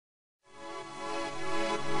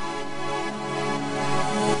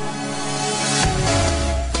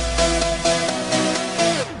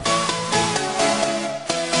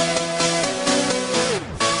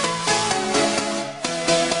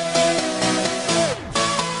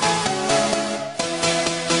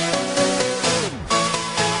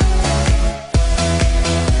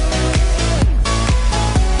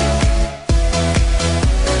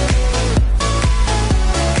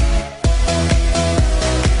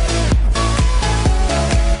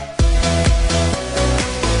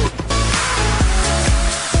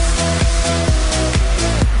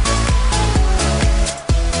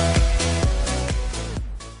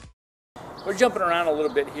jumping around a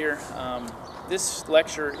little bit here. This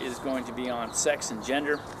lecture is going to be on sex and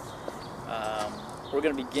gender. We're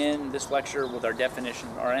going to begin this lecture with our definition,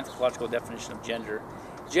 our anthropological definition of gender.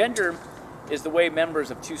 Gender is the way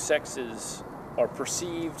members of two sexes are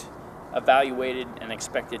perceived, evaluated, and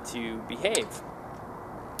expected to behave.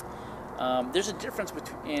 There's a difference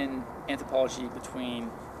in anthropology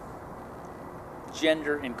between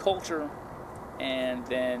gender and culture, and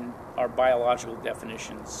then our biological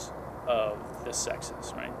definitions of the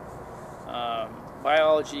sexes, right?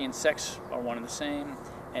 Biology and sex are one and the same,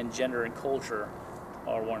 and gender and culture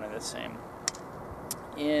are one and the same.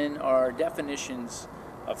 In our definitions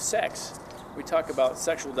of sex, we talk about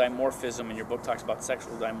sexual dimorphism, and your book talks about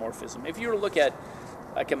sexual dimorphism. If you were to look at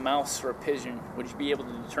like a mouse or a pigeon, would you be able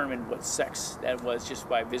to determine what sex that was just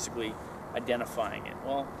by physically identifying it?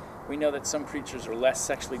 Well, we know that some creatures are less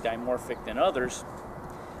sexually dimorphic than others.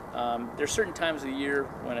 There's certain times of the year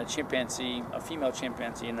when a chimpanzee, a female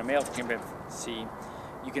chimpanzee and a male chimpanzee,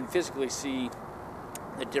 you can physically see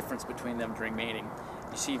the difference between them during mating.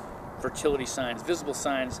 You see fertility signs, visible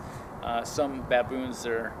signs. Some baboons,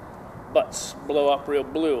 their butts blow up real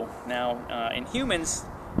blue. Now, in humans,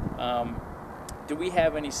 do we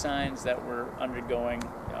have any signs that we're undergoing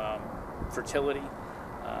fertility?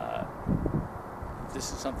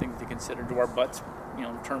 This is something to consider. Do our butts,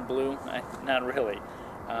 turn blue? Not really.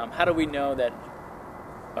 How do we know that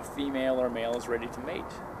a female or male is ready to mate?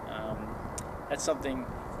 That's something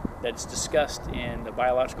that's discussed in the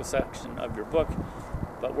biological section of your book,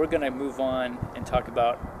 but we're going to move on and talk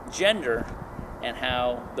about gender and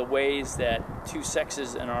how the ways that two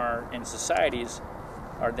sexes in societies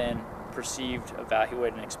are then perceived,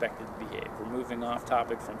 evaluated, and expected to behave. We're moving off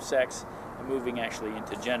topic from sex and moving actually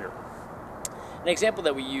into gender. An example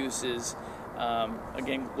that we use is,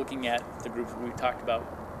 again, looking at the group we talked about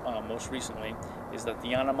most recently, is that the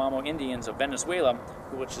Yanomamo Indians of Venezuela,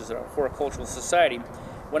 which is a horticultural society,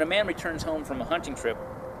 when a man returns home from a hunting trip,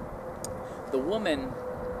 the woman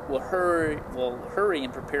will hurry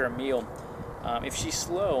and prepare a meal. If she's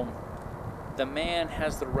slow, the man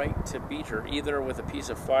has the right to beat her, either with a piece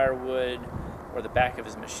of firewood or the back of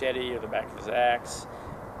his machete or the back of his axe.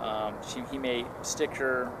 He may stick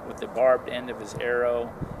her with the barbed end of his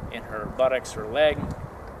arrow in her buttocks or leg.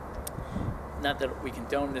 Not that we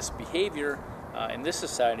condone this behavior in this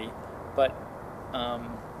society, but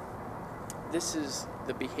this is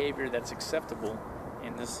the behavior that's acceptable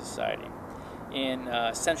in this society. In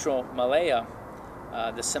Central Malaya,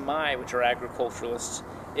 the Semai, which are agriculturalists,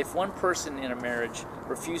 if one person in a marriage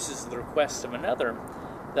refuses the request of another,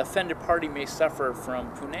 the offended party may suffer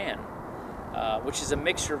from punan, which is a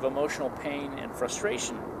mixture of emotional pain and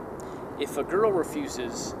frustration. If a girl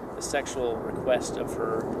refuses the sexual request of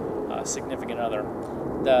her significant other,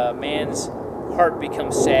 the man's heart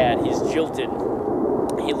becomes sad, he's jilted,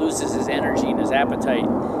 he loses his energy and his appetite,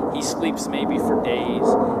 he sleeps maybe for days,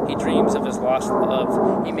 he dreams of his lost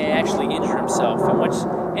love, he may actually injure himself. And what's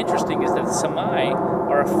interesting is that the Semai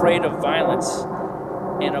are afraid of violence,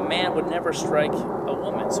 and a man would never strike a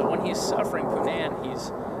woman. So when he's suffering punan,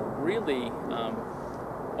 he's really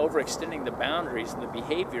overextending the boundaries and the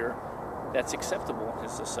behavior that's acceptable in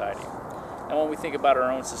his society. And when we think about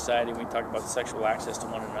our own society, we talk about sexual access to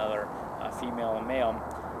one another, female and male,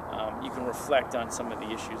 you can reflect on some of the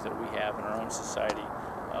issues that we have in our own society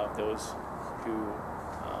of those who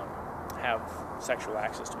have sexual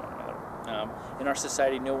access to one another. In our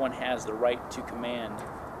society, no one has the right to command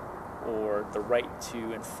or the right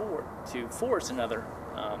to force another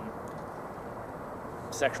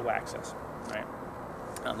sexual access, right?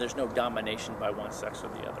 There's no domination by one sex or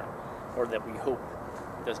the other, or that we hope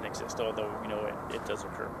doesn't exist, although it does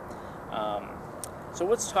occur. So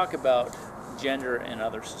let's talk about gender in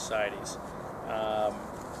other societies. I'm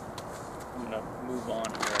going to move on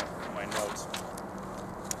here in my notes.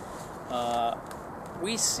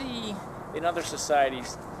 We see in other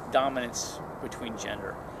societies dominance between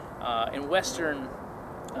gender. In Western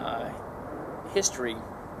history,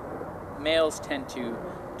 males tend to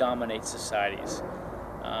dominate societies,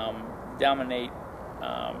 dominate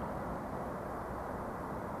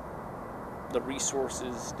the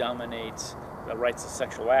resources, dominate the rights of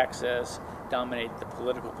sexual access, dominate the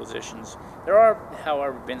political positions. There are,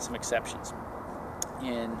 however, been some exceptions.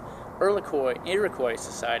 In Iroquois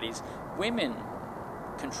societies, women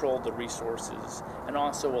controlled the resources and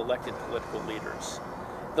also elected political leaders.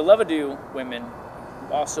 The Levallois women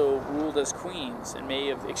also ruled as queens and may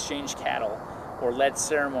have exchanged cattle or led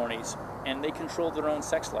ceremonies, and they controlled their own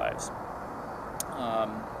sex lives.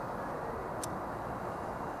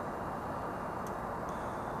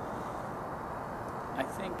 I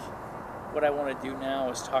think what I want to do now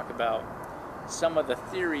is talk about some of the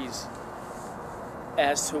theories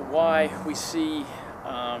as to why we see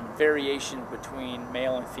variation between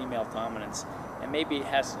male and female dominance, and maybe it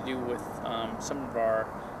has to do with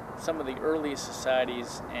some of the earliest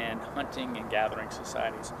societies and hunting and gathering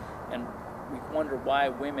societies, and we wonder why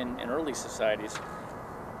women in early societies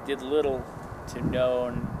did little to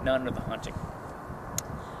none of the hunting.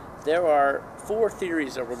 There are 4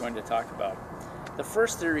 theories that we're going to talk about. The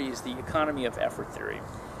first theory is the economy of effort theory.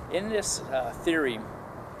 In this theory,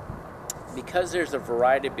 because there's a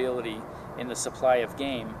variability in the supply of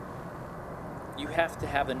game, you have to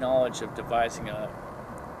have the knowledge of devising a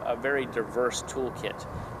very diverse toolkit.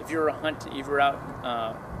 If you're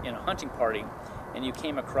out in a hunting party and you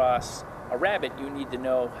came across a rabbit, you need to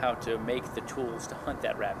know how to make the tools to hunt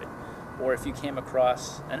that rabbit. Or if you came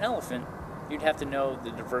across an elephant, you'd have to know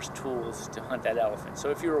the diverse tools to hunt that elephant. So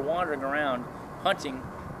if you were wandering around hunting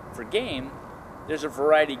for game, there's a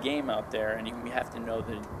variety of game out there, and you have to know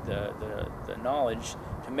the knowledge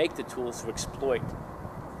to make the tools to exploit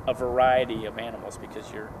a variety of animals,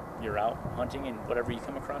 because you're out hunting, and whatever you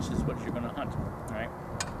come across is what you're going to hunt. All right.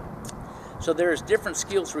 So there's different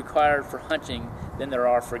skills required for hunting than there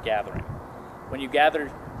are for gathering. When you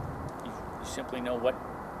gather, you simply know what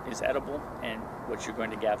is edible and what you're going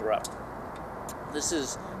to gather up. This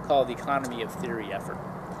is called the economy of theory effort.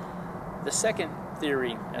 The second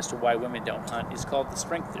theory as to why women don't hunt is called the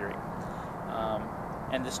strength theory.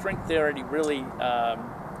 And the strength theory really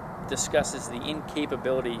discusses the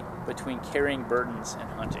incapability between carrying burdens and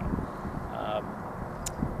hunting.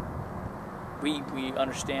 We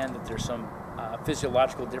understand that there's some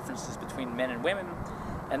physiological differences between men and women,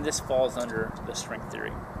 and this falls under the strength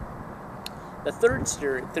theory. The third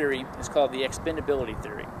theory is called the expendability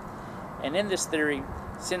theory. And in this theory,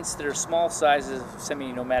 since there are small sizes of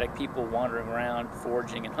semi-nomadic people wandering around,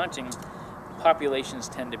 foraging and hunting, populations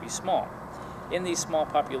tend to be small. In these small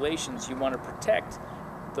populations, you want to protect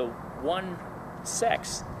the one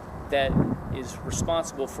sex that is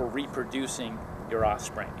responsible for reproducing your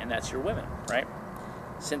offspring, and that's your women, right?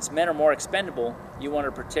 Since men are more expendable, you want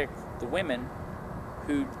to protect the women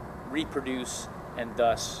who reproduce and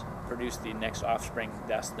thus produce the next offspring,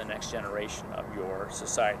 thus the next generation of your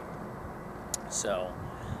society. So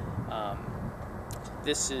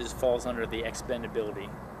this falls under the expendability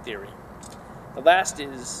theory. The last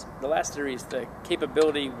theory is the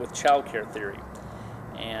capability with childcare theory,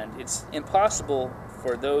 and it's impossible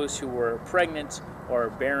for those who were pregnant or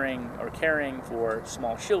bearing or caring for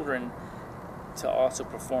small children to also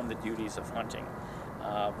perform the duties of hunting.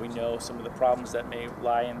 We know some of the problems that may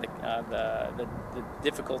lie in the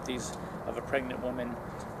difficulties of a pregnant woman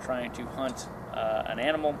trying to hunt an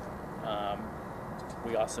animal.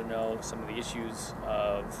 We also know some of the issues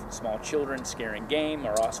of small children scaring game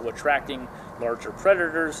or also attracting larger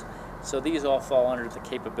predators. So these all fall under the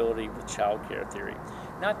capability with childcare theory.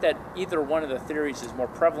 Not that either one of the theories is more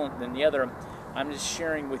prevalent than the other. I'm just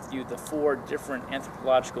sharing with you the 4 different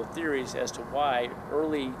anthropological theories as to why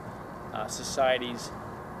early societies,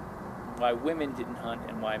 why women didn't hunt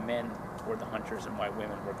and why men were the hunters and why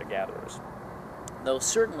women were the gatherers. Though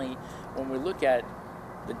certainly when we look at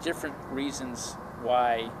the different reasons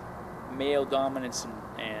why male dominance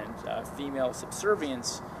and female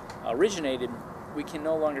subservience originated, we can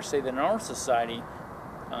no longer say that in our society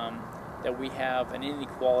that we have an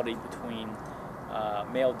inequality between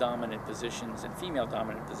male dominant positions and female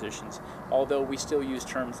dominant positions, although we still use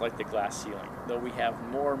terms like the glass ceiling, though we have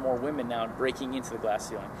more and more women now breaking into the glass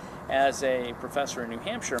ceiling. As a professor in New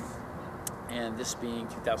Hampshire, and this being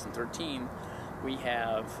 2013, we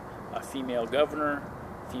have a female governor,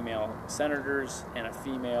 female senators, and a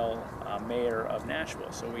female mayor of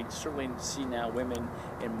Nashville. So we certainly see now women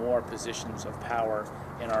in more positions of power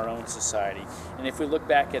in our own society. And if we look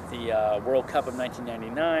back at the World Cup of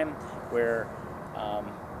 1999, where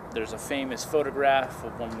there's a famous photograph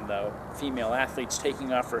of one of the female athletes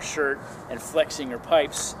taking off her shirt and flexing her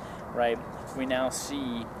pipes, right? We now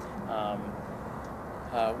see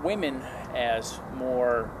women as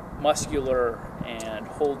more muscular and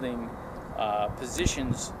holding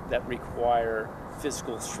positions that require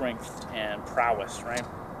physical strength and prowess, right?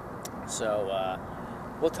 So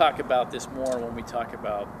we'll talk about this more when we talk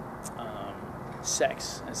about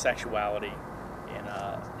sex and sexuality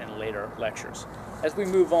in later lectures. As we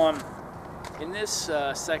move on, in this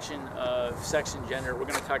section of sex and gender, we're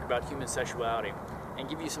going to talk about human sexuality and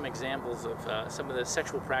give you some examples of some of the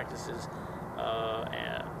sexual practices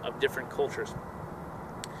of different cultures.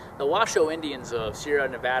 The Washoe Indians of Sierra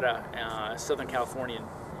Nevada, Southern California,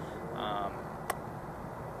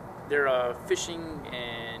 they're a fishing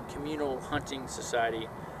and communal hunting society.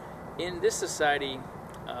 In this society,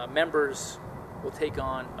 members will take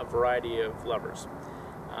on a variety of lovers.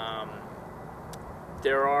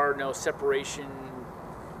 There are no separation,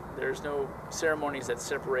 there's no ceremonies that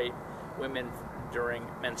separate women during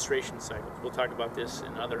menstruation cycles. We'll talk about this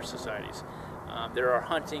in other societies. There are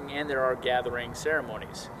hunting and there are gathering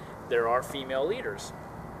ceremonies. There are female leaders.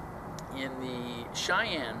 In the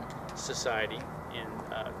Cheyenne society, in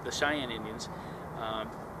the Cheyenne Indians,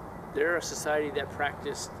 they're a society that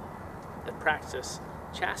practice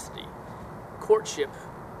chastity. Courtship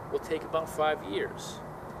will take about 5 years.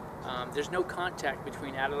 There's no contact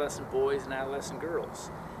between adolescent boys and adolescent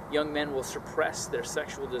girls. Young men will suppress their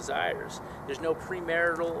sexual desires. There's no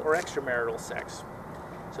premarital or extramarital sex.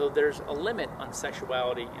 So there's a limit on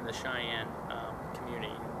sexuality in the Cheyenne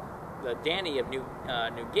community. The Dani of New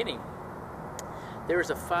Guinea, there is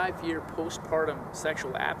a 5-year postpartum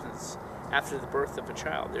sexual absence after the birth of a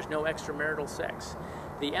child. There's no extramarital sex.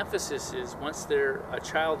 The emphasis is once a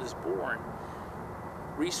child is born,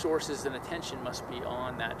 resources and attention must be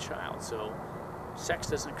on that child. So sex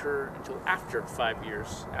doesn't occur until after 5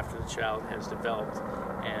 years after the child has developed,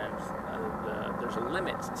 and there's a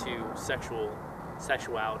limit to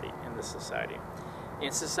sexuality in this society.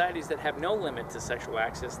 In societies that have no limit to sexual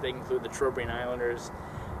access, they include the Trobriand Islanders,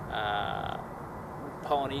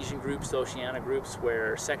 Polynesian groups, the Oceania groups,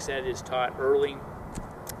 where sex ed is taught early.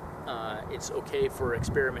 It's okay for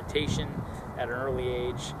experimentation at an early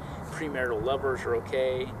age. Premarital lovers are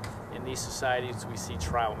okay. In these societies, we see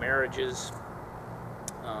trial marriages.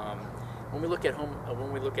 When we look at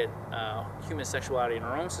human sexuality in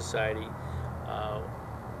our own society,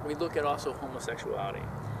 we look at also homosexuality.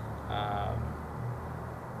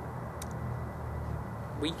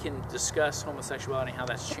 We can discuss homosexuality and how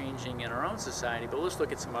that's changing in our own society, but let's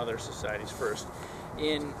look at some other societies first.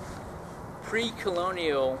 In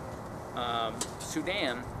pre-colonial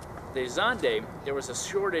Sudan, the Zande, there was a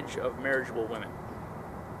shortage of marriageable women.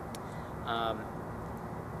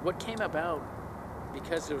 What came about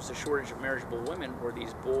because there was a shortage of marriageable women were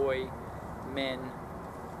these boy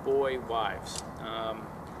wives.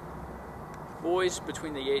 Boys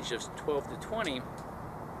between the age of 12 to 20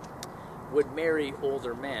 would marry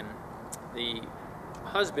older men. The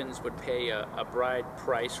husbands would pay a bride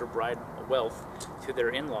price or bride wealth to their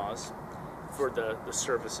in-laws for the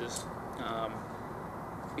services.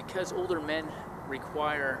 Because older men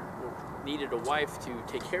needed a wife to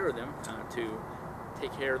take care of them, to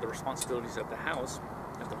take care of the responsibilities of the house,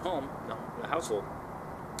 of the home, the household,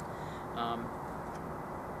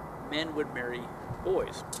 men would marry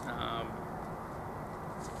boys.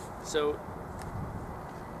 So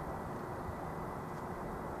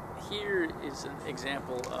here is an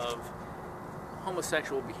example of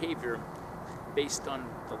homosexual behavior based on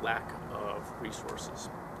the lack of resources.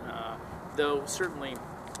 Though certainly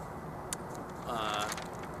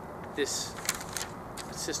this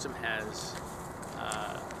system has,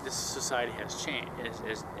 this society has changed,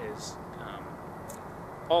 has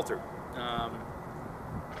altered.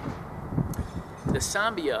 The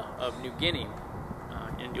Sambia of New Guinea,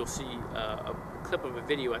 and you'll see a clip of a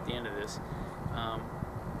video at the end of this,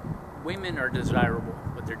 women are desirable,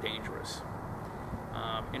 but they're dangerous.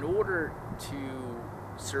 In order to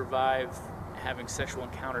survive having sexual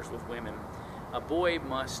encounters with women, a boy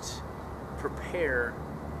must prepare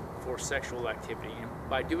for sexual activity. And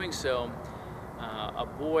by doing so, a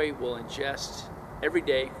boy will ingest every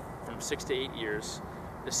day from 6 to 8 years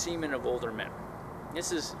the semen of older men.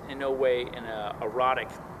 This is in no way an erotic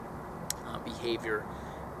behavior,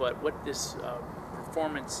 but what this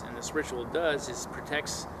performance and this ritual does is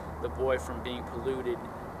protects the boy from being polluted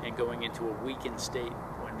and going into a weakened state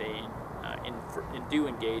when they do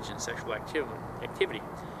engage in sexual activity.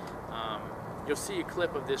 You'll see a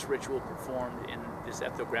clip of this ritual performed in this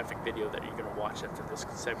ethnographic video that you're going to watch after this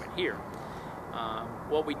segment here.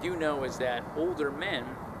 What we do know is that older men,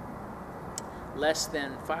 less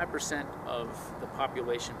than 5% of the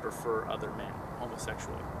population prefer other men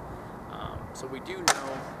homosexually. So we do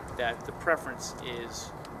know that the preference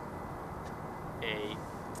is a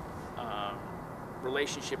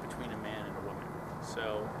relationship between a man and a woman.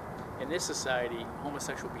 So in this society,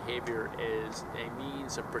 homosexual behavior is a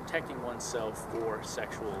means of protecting oneself for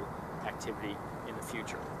sexual activity in the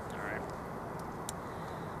future. All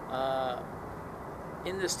right.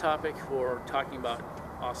 In this topic, we're talking about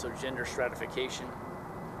also gender stratification.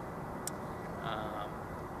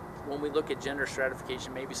 When we look at gender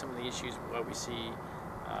stratification, maybe some of the issues why we see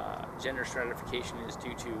gender stratification is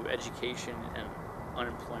due to education and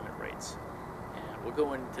unemployment rates. And we'll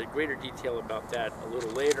go into greater detail about that a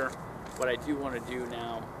little later. What I do want to do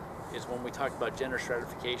now is when we talk about gender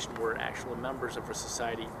stratification, where actual members of a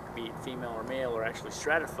society, be it female or male, are actually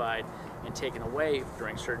stratified and taken away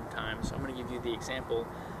during certain times. I'm going to give you the example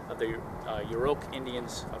of the Yurok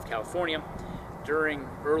Indians of California. During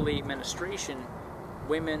early menstruation,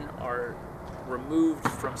 women are removed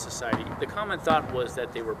from society. The common thought was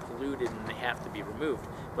that they were polluted and they have to be removed,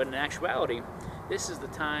 but in actuality, this is the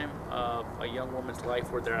time of a young woman's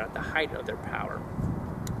life where they're at the height of their power.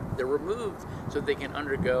 They're removed so they can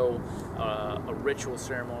undergo a ritual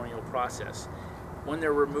ceremonial process. When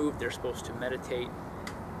they're removed, they're supposed to meditate.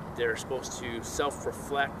 They're supposed to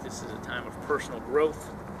self-reflect. This is a time of personal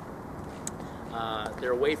growth.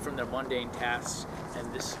 They're away from their mundane tasks,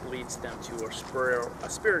 and this leads them to a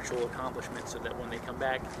spiritual accomplishment, so that when they come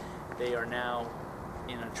back, they are now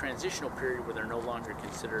in a transitional period where they're no longer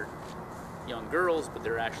considered young girls, but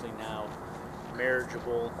they're actually now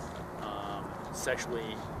marriageable,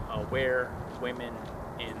 sexually aware women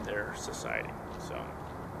in their society. So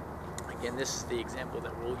again, this is the example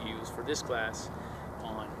that we'll use for this class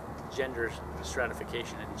on gender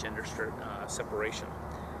stratification and gender separation.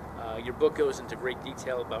 Your book goes into great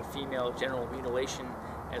detail about female genital mutilation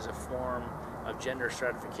as a form of gender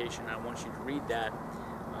stratification. I want you to read that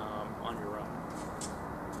on your own.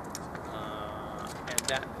 And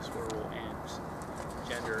that is where we'll end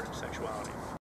gender sexuality.